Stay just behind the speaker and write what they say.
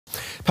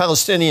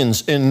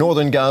Palestinians in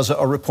northern Gaza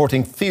are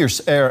reporting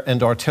fierce air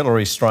and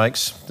artillery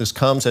strikes. This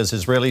comes as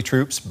Israeli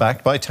troops,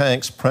 backed by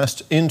tanks,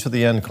 pressed into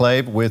the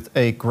enclave with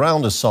a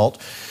ground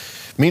assault.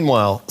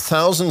 Meanwhile,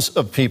 thousands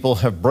of people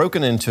have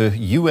broken into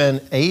UN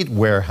aid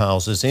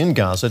warehouses in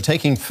Gaza,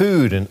 taking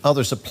food and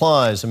other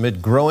supplies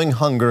amid growing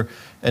hunger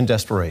and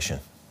desperation.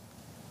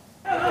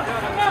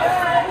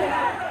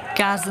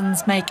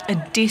 Gazans make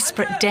a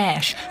desperate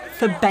dash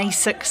for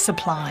basic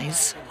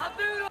supplies.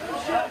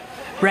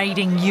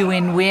 Raiding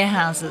UN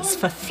warehouses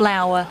for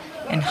flour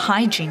and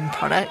hygiene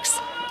products,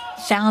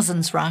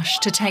 thousands rush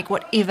to take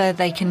whatever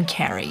they can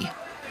carry.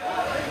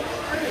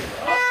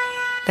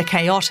 The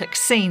chaotic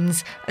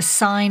scenes, a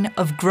sign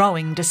of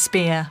growing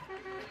despair.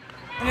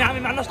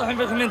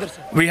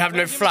 We have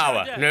no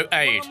flour, no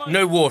aid,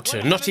 no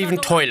water, not even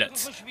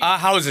toilets. Our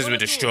houses were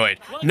destroyed.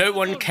 No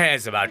one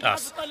cares about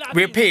us.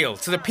 We appeal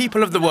to the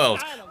people of the world.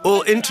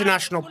 All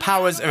international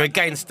powers are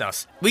against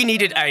us. We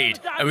needed aid,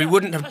 and we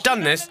wouldn't have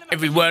done this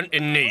if we weren't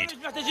in need.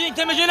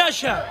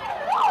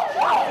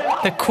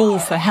 The call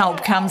for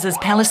help comes as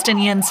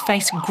Palestinians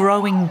face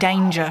growing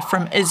danger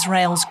from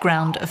Israel's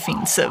ground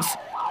offensive.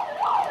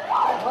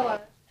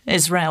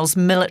 Israel's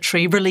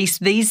military released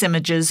these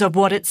images of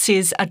what it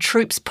says are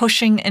troops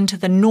pushing into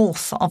the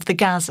north of the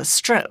Gaza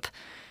Strip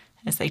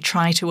as they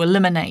try to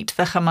eliminate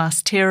the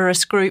Hamas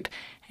terrorist group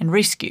and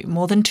rescue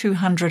more than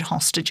 200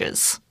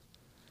 hostages.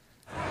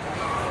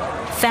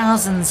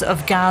 Thousands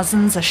of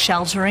Gazans are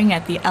sheltering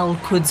at the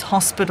Al-Quds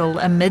hospital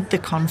amid the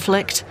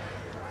conflict.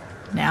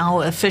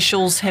 Now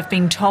officials have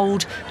been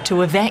told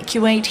to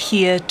evacuate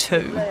here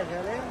too.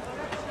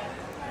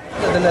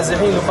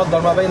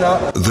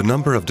 The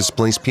number of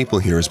displaced people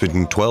here is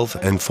between 12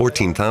 and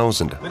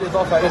 14,000.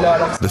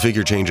 The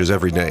figure changes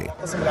every day.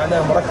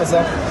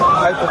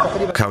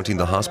 Counting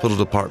the hospital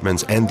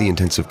departments and the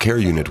intensive care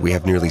unit, we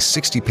have nearly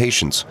 60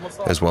 patients,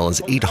 as well as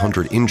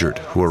 800 injured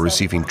who are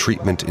receiving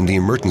treatment in the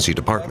emergency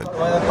department.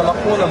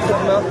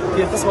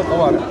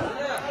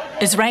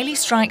 Israeli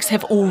strikes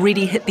have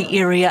already hit the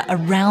area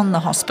around the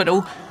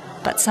hospital,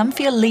 but some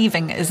fear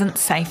leaving isn't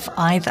safe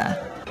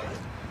either.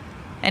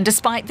 And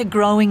despite the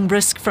growing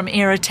risk from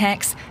air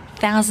attacks,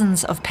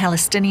 thousands of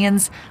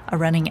Palestinians are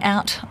running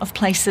out of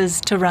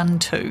places to run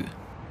to.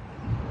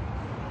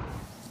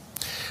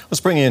 Let's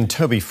bring in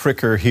Toby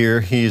Fricker here.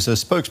 He's a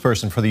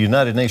spokesperson for the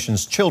United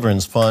Nations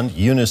Children's Fund,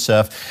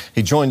 UNICEF.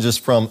 He joins us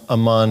from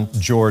Amman,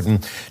 Jordan.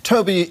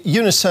 Toby,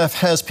 UNICEF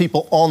has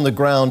people on the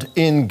ground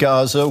in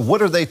Gaza.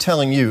 What are they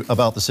telling you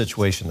about the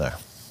situation there?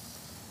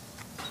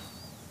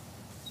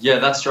 Yeah,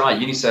 that's right.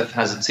 UNICEF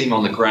has a team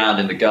on the ground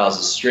in the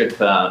Gaza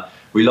Strip.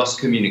 We lost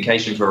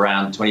communication for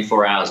around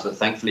 24 hours, but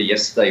thankfully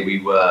yesterday we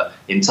were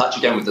in touch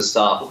again with the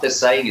staff. What they're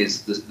saying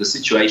is the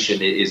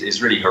situation is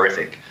really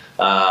horrific.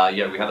 We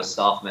have a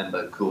staff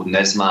member called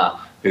Nesma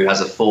who has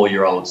a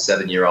 4-year-old,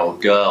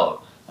 7-year-old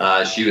girl.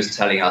 She was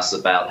telling us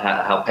about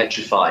how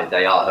petrified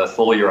they are. Her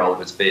 4-year-old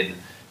has been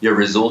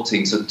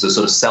resorting to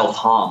sort of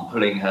self-harm,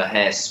 pulling her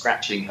hair,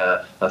 scratching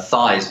her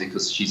thighs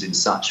because she's in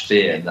such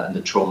fear and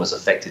the trauma's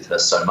affected her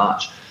so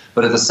much.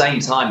 But at the same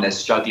time, they're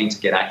struggling to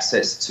get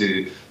access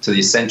to the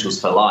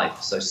essentials for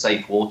life. So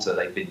safe water,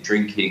 they've been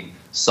drinking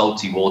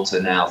salty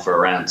water now for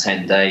around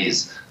 10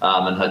 days.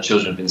 And her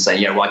children have been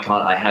saying, yeah, why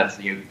can't I have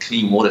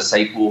clean water,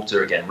 safe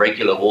water again,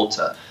 regular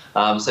water?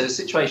 So the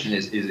situation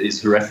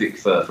is horrific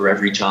for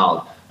every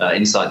child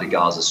inside the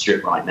Gaza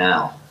Strip right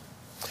now.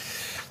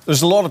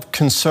 There's a lot of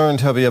concern,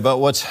 Toby, about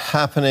what's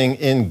happening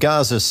in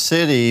Gaza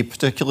City,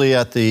 particularly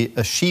at the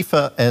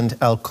Shifa and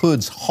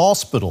Al-Quds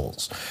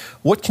hospitals.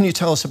 What can you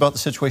tell us about the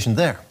situation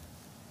there?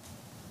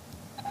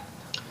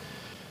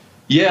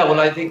 Yeah, well,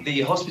 I think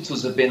the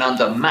hospitals have been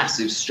under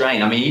massive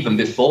strain. I mean, even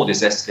before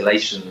this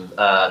escalation,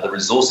 the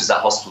resources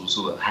that hospitals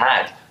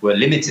had were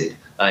limited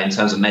in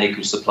terms of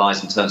medical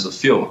supplies, in terms of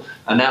fuel.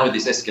 And now with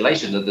this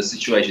escalation, the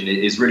situation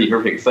is really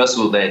horrific. First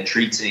of all, they're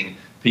treating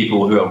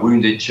people who are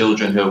wounded,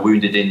 children who are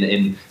wounded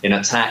in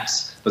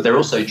attacks, but they're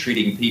also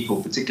treating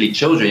people, particularly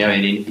children,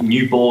 in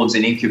newborns,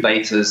 in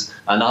incubators,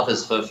 and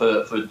others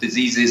for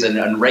diseases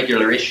and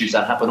regular issues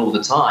that happen all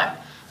the time.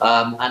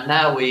 And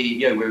now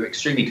we're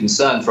extremely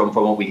concerned from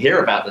what we hear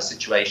about the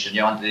situation.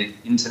 Under the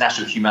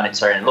international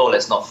humanitarian law,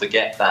 let's not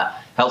forget that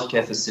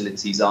healthcare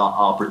facilities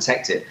are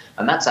protected.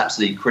 And that's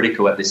absolutely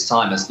critical at this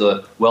time, as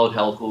the World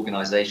Health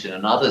Organization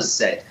and others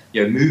said,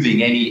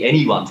 moving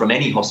anyone from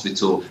any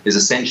hospital is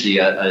essentially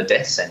a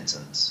death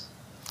sentence.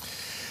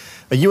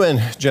 A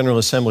UN General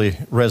Assembly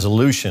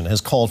resolution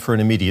has called for an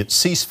immediate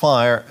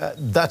ceasefire.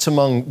 That's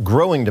among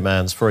growing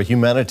demands for a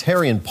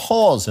humanitarian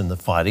pause in the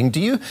fighting. Do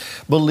you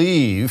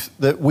believe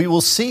that we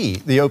will see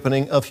the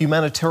opening of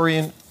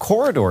humanitarian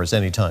corridors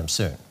anytime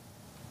soon?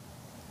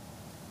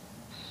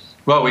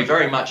 Well, we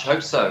very much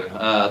hope so,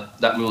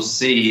 that we'll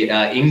see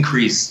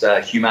increased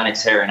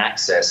humanitarian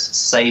access,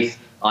 safe,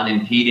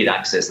 unimpeded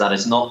access that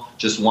is not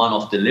just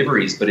one-off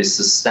deliveries, but is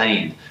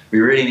sustained. We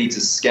really need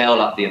to scale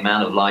up the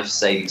amount of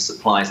life-saving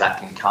supplies that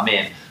can come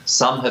in.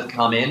 Some have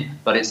come in,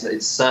 but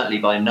it's certainly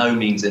by no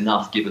means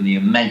enough given the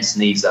immense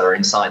needs that are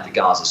inside the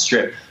Gaza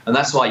Strip. And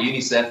that's why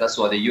UNICEF, that's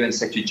why the UN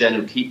Secretary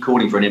General keep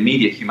calling for an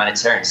immediate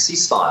humanitarian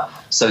ceasefire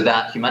so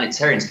that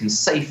humanitarians can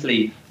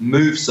safely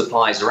move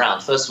supplies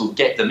around. First of all,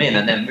 get them in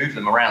and then move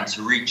them around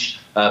to reach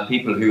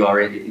people who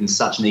are in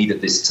such need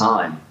at this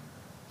time.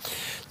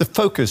 The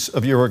focus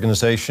of your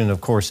organization, of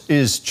course,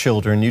 is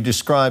children. You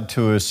described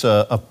to us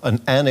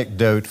an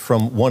anecdote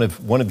from one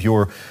of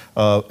your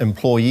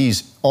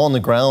employees on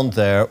the ground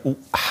there.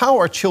 How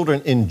are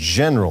children in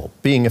general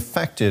being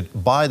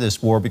affected by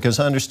this war? Because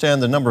I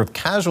understand the number of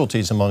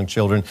casualties among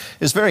children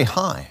is very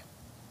high.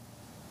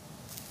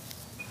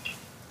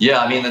 Yeah,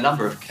 I mean, the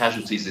number of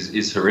casualties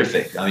is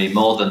horrific. I mean,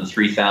 more than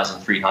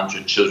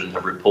 3,300 children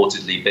have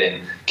reportedly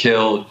been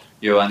killed.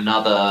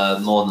 Another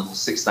more than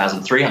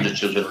 6,300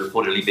 children have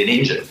reportedly been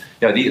injured.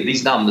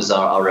 These numbers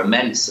are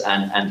immense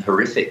and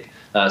horrific.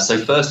 So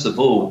first of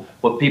all,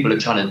 what people are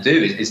trying to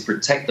do is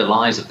protect the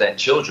lives of their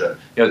children.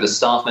 The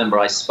staff member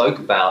I spoke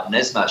about,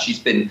 Nesma, she's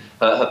been,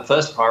 her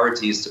first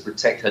priority is to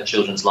protect her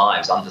children's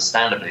lives,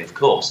 understandably, of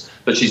course.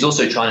 But she's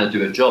also trying to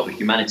do a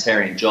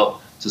humanitarian job,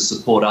 to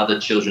support other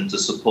children, to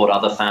support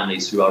other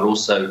families who are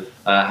also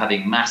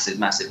having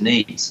massive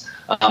needs.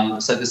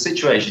 So the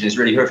situation is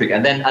really horrific.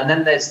 And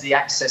then there's the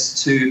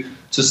access to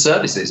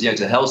services,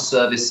 to health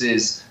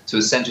services, to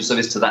essential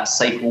service, to that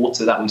safe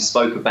water that we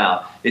spoke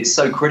about. It's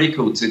so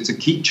critical to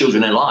keep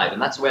children alive,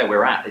 and that's where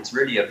we're at. It's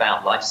really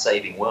about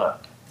life-saving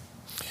work.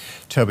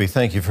 Toby,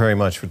 thank you very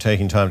much for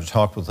taking time to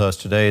talk with us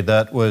today.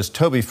 That was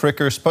Toby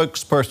Fricker,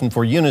 spokesperson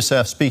for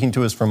UNICEF, speaking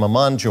to us from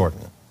Amman,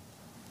 Jordan.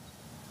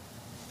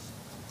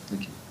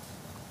 Thank you.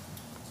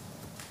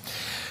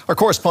 Our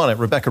correspondent,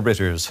 Rebecca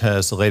Ritters,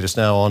 has the latest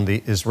now on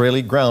the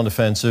Israeli ground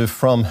offensive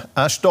from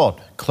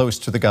Ashdod, close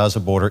to the Gaza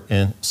border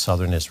in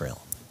southern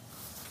Israel.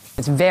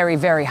 It's very,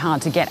 very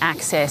hard to get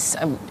access,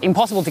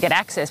 impossible to get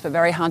access, but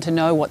very hard to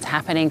know what's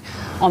happening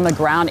on the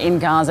ground in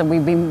Gaza.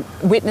 We've been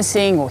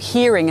witnessing, or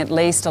hearing at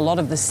least, a lot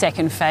of the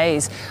second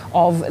phase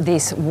of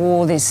this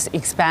war, this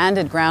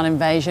expanded ground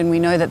invasion. We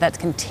know that that's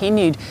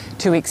continued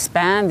to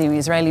expand. The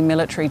Israeli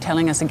military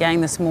telling us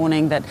again this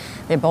morning that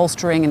they're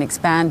bolstering and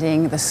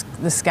expanding the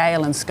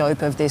scale and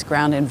scope of this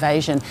ground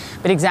invasion.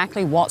 But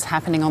exactly what's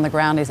happening on the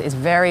ground is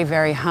very,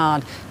 very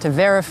hard to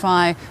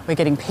verify. We're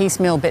getting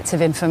piecemeal bits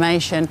of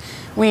information.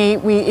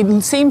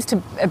 It seems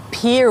to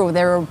appear, or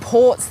there are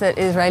reports, that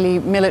Israeli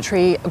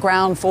military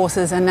ground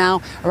forces are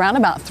now around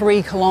about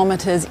 3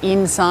 kilometres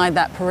inside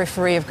that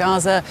periphery of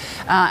Gaza,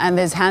 and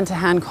there's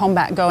hand-to-hand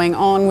combat going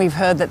on. We've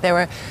heard that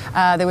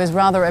there was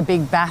rather a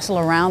big battle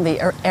around the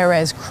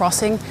Erez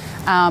crossing,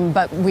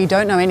 but we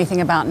don't know anything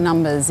about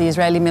numbers. The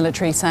Israeli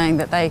military saying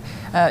that they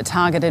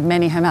targeted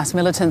many Hamas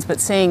militants, but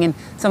seeing in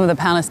some of the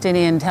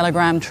Palestinian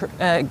Telegram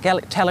chats,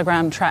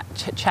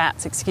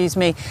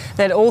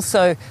 that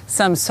also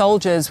some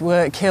soldiers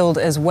were killed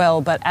as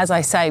well. But as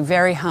I say,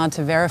 very hard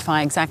to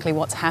verify exactly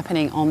what's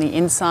happening on the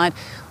inside.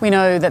 We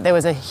know that there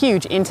was a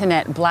huge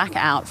internet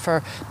blackout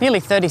for nearly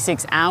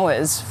 36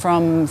 hours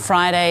from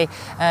Friday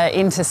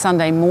into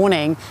Sunday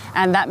morning,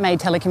 and that made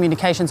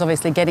telecommunications,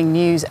 obviously getting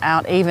news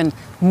out, even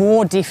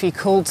more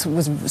difficult. It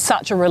was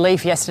such a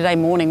relief yesterday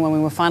morning when we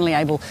were finally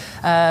able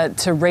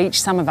to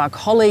reach some of our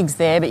colleagues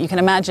there, but you can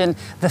imagine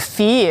the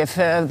fear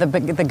for the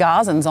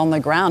Gazans on the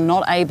ground,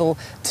 not able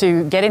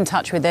to get in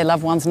touch with their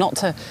loved ones, not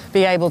to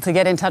be able to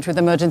get in touch with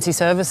emergency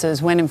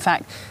services when in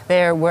fact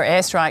there were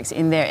airstrikes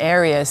in their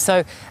area.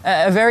 So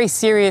a very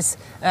serious,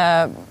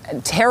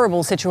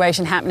 terrible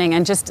situation happening,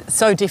 and just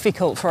so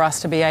difficult for us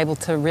to be able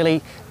to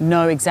really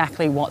know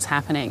exactly what's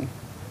happening.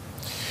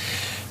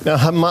 Now,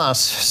 Hamas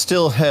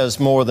still has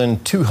more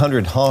than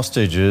 200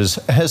 hostages.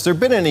 Has there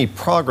been any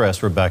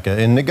progress, Rebecca,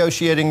 in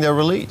negotiating their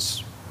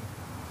release?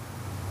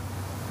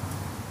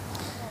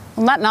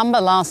 Well, that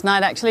number last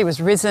night actually was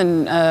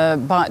risen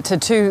to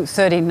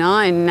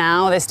 239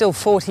 now. There's still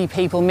 40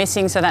 people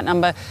missing, so that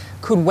number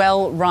could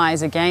well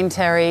rise again,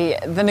 Terry.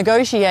 The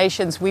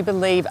negotiations, we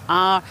believe,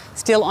 are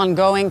still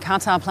ongoing.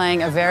 Qatar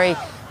playing a very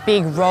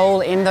big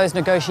role in those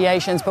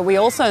negotiations, but we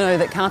also know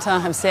that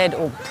Qatar have said,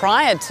 or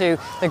prior to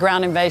the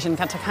ground invasion,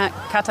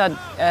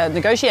 Qatar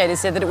negotiators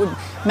said that it would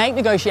make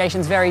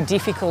negotiations very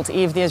difficult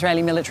if the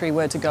Israeli military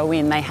were to go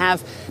in. They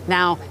have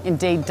now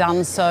indeed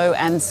done so,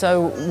 and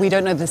so we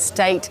don't know the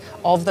state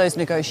of those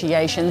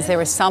negotiations.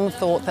 There is some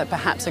thought that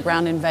perhaps a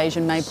ground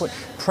invasion may put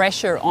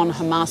pressure on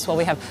Hamas, while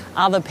we have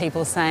other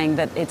people saying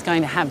that it's going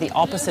to have the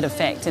opposite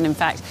effect. And in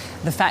fact,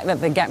 the fact that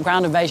the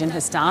ground invasion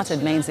has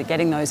started means that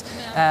getting those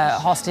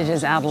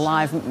hostages out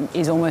alive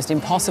is almost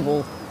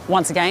impossible.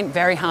 Once again,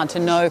 very hard to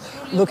know,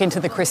 look into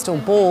the crystal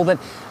ball, but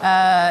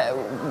a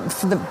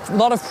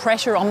lot of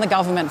pressure on the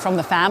government from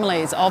the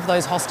families of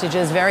those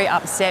hostages, very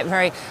upset,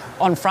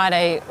 on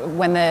Friday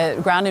when the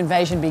ground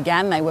invasion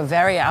began, they were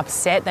very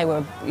upset. They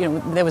were,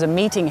 there was a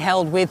meeting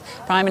held with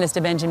Prime Minister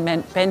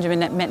Benjamin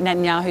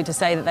Netanyahu to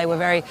say that they were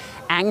very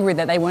angry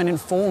that they weren't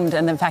informed,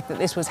 and the fact that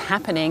this was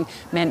happening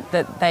meant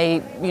that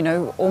they,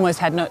 almost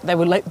had they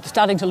were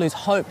starting to lose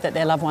hope that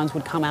their loved ones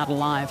would come out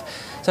alive.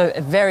 So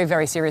a very,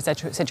 very serious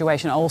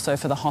situation also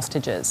for the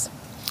hostages.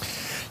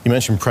 You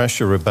mentioned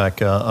pressure,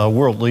 Rebecca.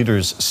 World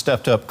leaders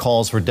stepped up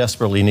calls for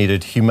desperately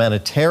needed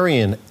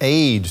humanitarian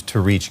aid to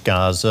reach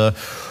Gaza.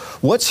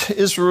 What's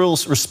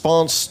Israel's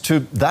response to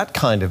that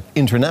kind of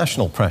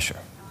international pressure?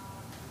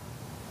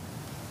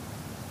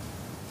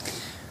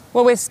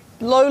 Well, we're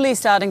slowly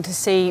starting to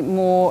see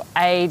more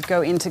aid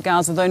go into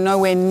Gaza, though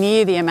nowhere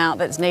near the amount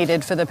that's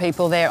needed for the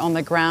people there on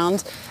the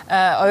ground.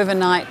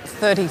 Overnight,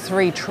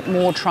 33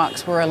 more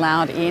trucks were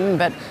allowed in,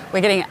 but we're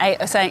getting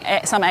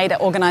some aid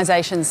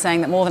organisations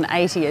saying that more than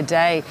 80 a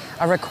day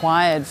are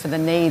required for the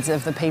needs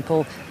of the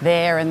people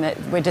there, and that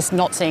we're just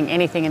not seeing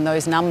anything in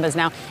those numbers.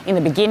 Now, in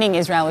the beginning,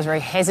 Israel was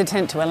very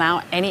hesitant to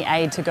allow any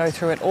aid to go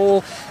through at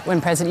all.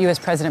 When US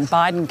President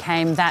Biden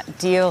came, that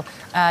deal,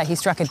 he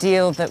struck a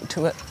deal that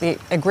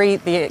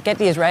get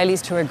the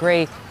Israelis to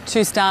agree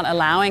to start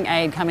allowing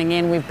aid coming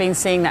in. We've been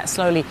seeing that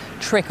slowly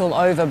trickle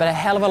over, but a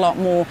hell of a lot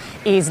more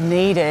is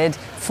needed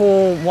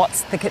for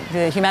what's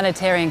the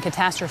humanitarian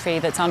catastrophe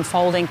that's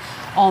unfolding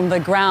on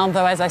the ground.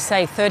 Though, as I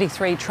say,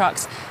 33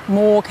 trucks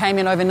more came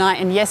in overnight,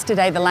 and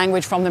yesterday the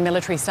language from the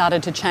military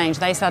started to change.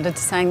 They started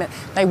saying that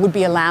they would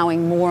be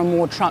allowing more and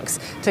more trucks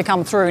to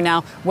come through.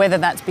 Now, whether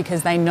that's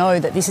because they know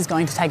that this is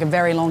going to take a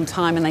very long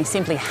time and they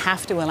simply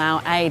have to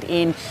allow aid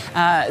in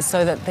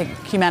so that the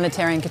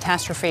humanitarian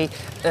catastrophe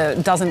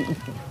doesn't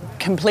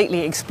completely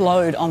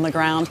explode on the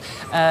ground,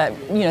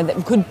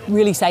 that could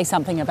really say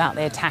something about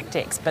their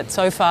tactics. But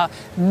so far,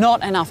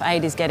 not enough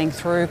aid is getting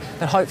through,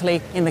 but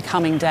hopefully in the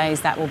coming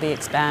days that will be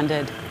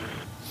expanded.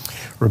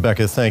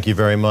 Rebecca, thank you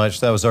very much.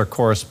 That was our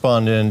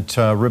correspondent,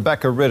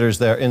 Rebecca Ritters,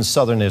 there in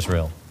southern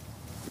Israel.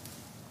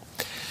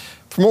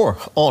 For more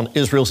on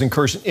Israel's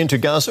incursion into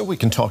Gaza, we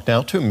can talk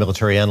now to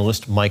military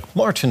analyst Mike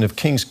Martin of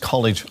King's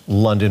College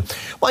London.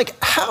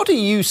 Mike, how do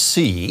you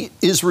see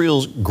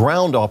Israel's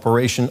ground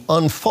operation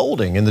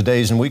unfolding in the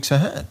days and weeks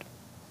ahead?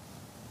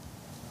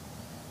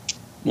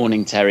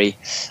 Morning, Terry.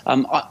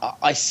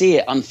 I see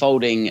it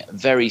unfolding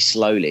very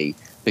slowly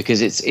because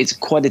it's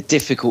quite a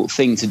difficult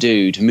thing to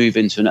do, to move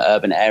into an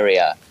urban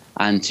area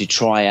and to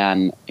try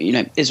and,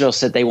 Israel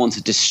said they want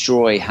to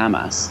destroy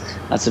Hamas.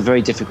 That's a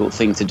very difficult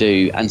thing to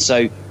do. And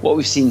so what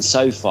we've seen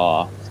so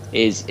far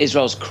is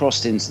Israel's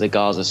crossed into the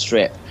Gaza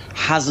Strip,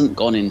 hasn't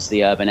gone into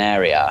the urban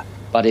area,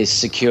 but is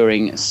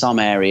securing some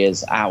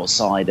areas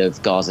outside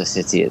of Gaza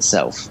City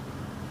itself.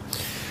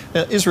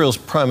 Now, Israel's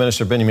Prime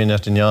Minister Benjamin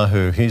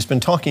Netanyahu, he's been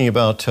talking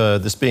about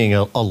this being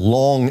a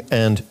long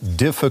and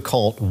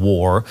difficult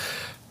war.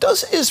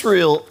 Does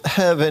Israel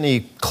have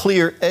any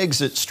clear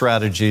exit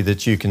strategy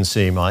that you can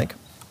see, Mike?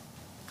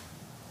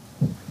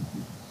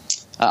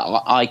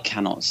 I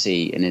cannot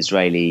see an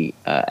Israeli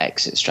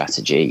exit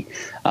strategy.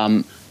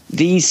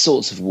 These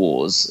sorts of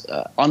wars,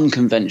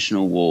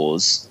 unconventional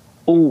wars,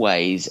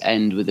 always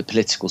end with a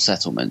political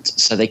settlement.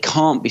 So they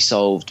can't be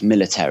solved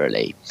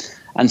militarily.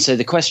 And so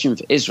the question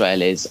for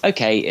Israel is,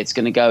 OK, it's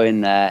going to go in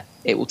there.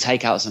 It will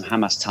take out some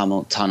Hamas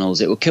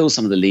tunnels. It will kill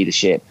some of the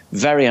leadership.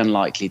 Very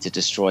unlikely to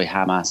destroy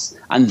Hamas.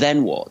 And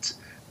then what?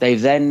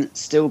 They've then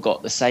still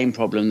got the same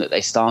problem that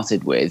they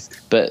started with,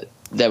 but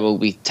there will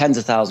be tens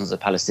of thousands of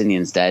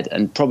Palestinians dead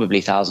and probably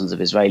thousands of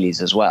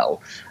Israelis as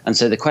well. And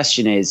so the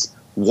question is,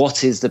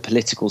 what is the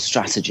political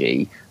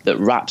strategy that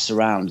wraps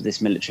around this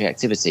military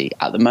activity?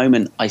 At the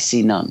moment, I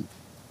see none.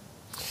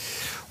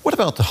 What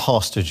about the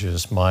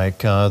hostages,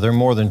 Mike? There are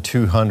more than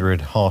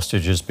 200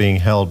 hostages being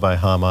held by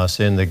Hamas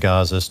in the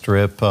Gaza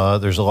Strip.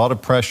 There's a lot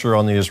of pressure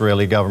on the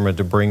Israeli government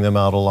to bring them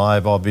out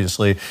alive,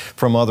 obviously,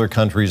 from other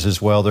countries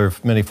as well. There are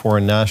many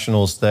foreign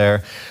nationals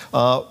there.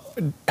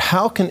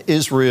 How can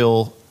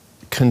Israel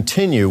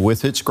continue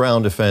with its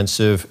ground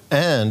offensive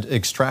and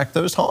extract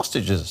those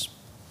hostages?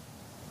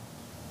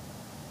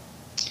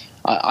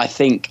 I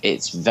think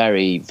it's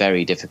very,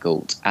 very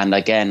difficult. And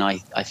again, I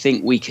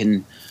think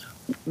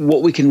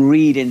what we can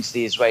read into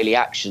the Israeli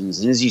actions,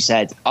 and as you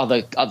said,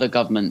 other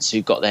governments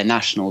who've got their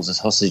nationals as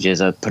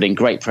hostages are putting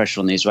great pressure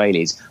on the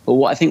Israelis. But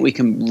what I think we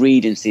can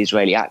read into the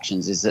Israeli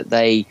actions is that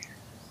they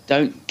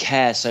don't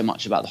care so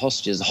much about the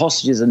hostages. The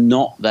hostages are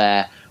not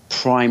their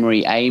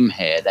primary aim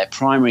here. Their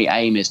primary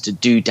aim is to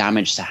do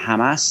damage to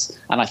Hamas.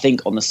 And I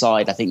think on the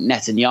side, I think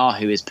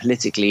Netanyahu is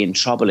politically in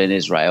trouble in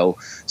Israel.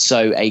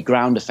 So a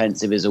ground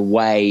offensive is a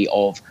way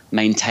of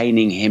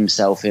maintaining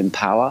himself in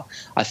power.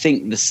 I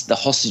think the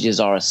hostages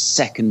are a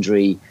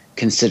secondary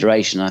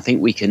consideration. I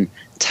think we can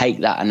take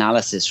that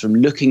analysis from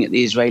looking at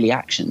the Israeli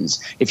actions.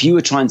 If you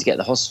were trying to get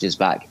the hostages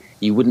back,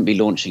 you wouldn't be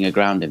launching a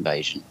ground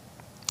invasion.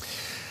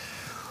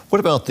 What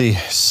about the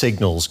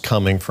signals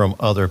coming from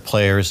other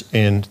players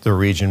in the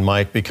region,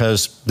 Mike?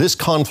 Because this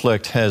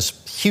conflict has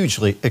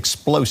hugely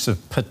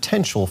explosive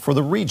potential for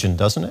the region,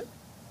 doesn't it?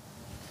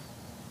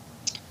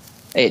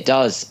 It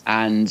does.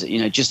 And,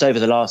 just over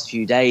the last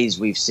few days,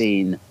 we've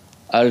seen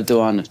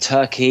Erdogan of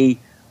Turkey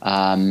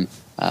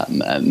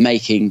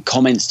making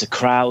comments to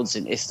crowds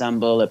in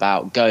Istanbul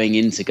about going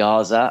into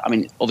Gaza. I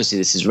mean, obviously,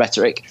 this is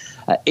rhetoric.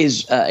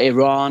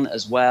 Iran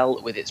as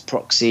well, with its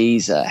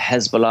proxies,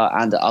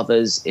 Hezbollah and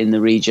others in the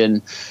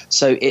region.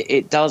 So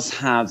it does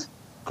have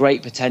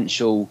great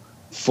potential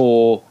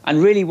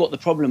and really what the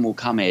problem will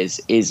come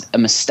is a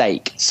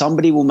mistake.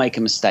 Somebody will make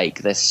a mistake.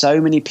 There's so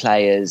many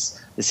players.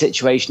 The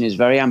situation is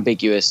very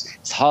ambiguous.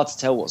 It's hard to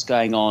tell what's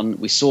going on.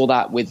 We saw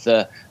that with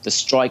the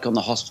strike on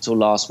the hospital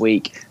last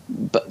week.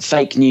 But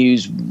fake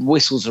news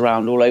whistles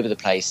around all over the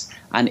place.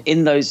 And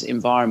in those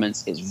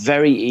environments, it's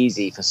very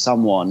easy for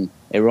someone,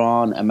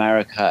 Iran,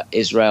 America,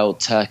 Israel,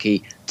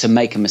 Turkey, to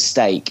make a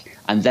mistake.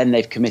 And then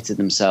they've committed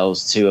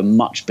themselves to a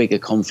much bigger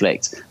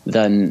conflict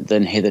than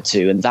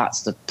hitherto. And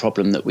that's the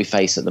problem that we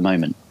face at the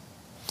moment.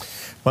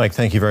 Mike,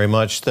 thank you very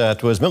much.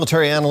 That was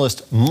military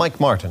analyst Mike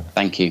Martin.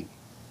 Thank you.